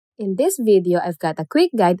In this video, I've got a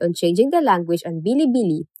quick guide on changing the language on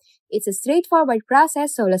Bilibili. It's a straightforward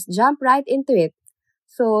process, so let's jump right into it.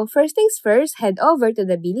 So first things first, head over to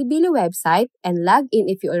the Bilibili website and log in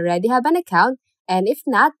if you already have an account, and if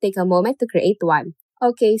not, take a moment to create one.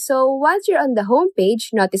 Okay, so once you're on the home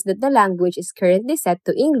page, notice that the language is currently set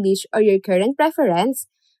to English or your current preference,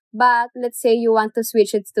 but let's say you want to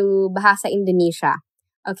switch it to Bahasa Indonesia.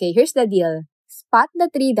 Okay, here's the deal. Spot the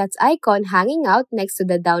three dots icon hanging out next to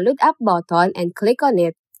the download app button and click on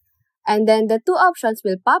it. And then the two options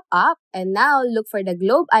will pop up, and now look for the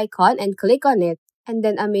globe icon and click on it. And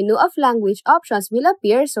then a menu of language options will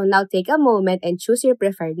appear, so now take a moment and choose your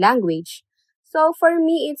preferred language. So for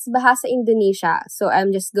me, it's Bahasa Indonesia, so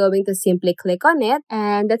I'm just going to simply click on it,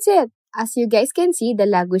 and that's it. As you guys can see, the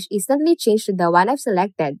language instantly changed to the one I've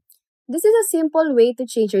selected. This is a simple way to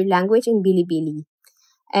change your language in Bilibili.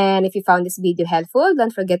 And if you found this video helpful,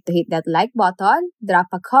 don't forget to hit that like button, drop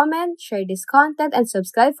a comment, share this content, and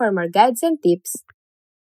subscribe for more guides and tips.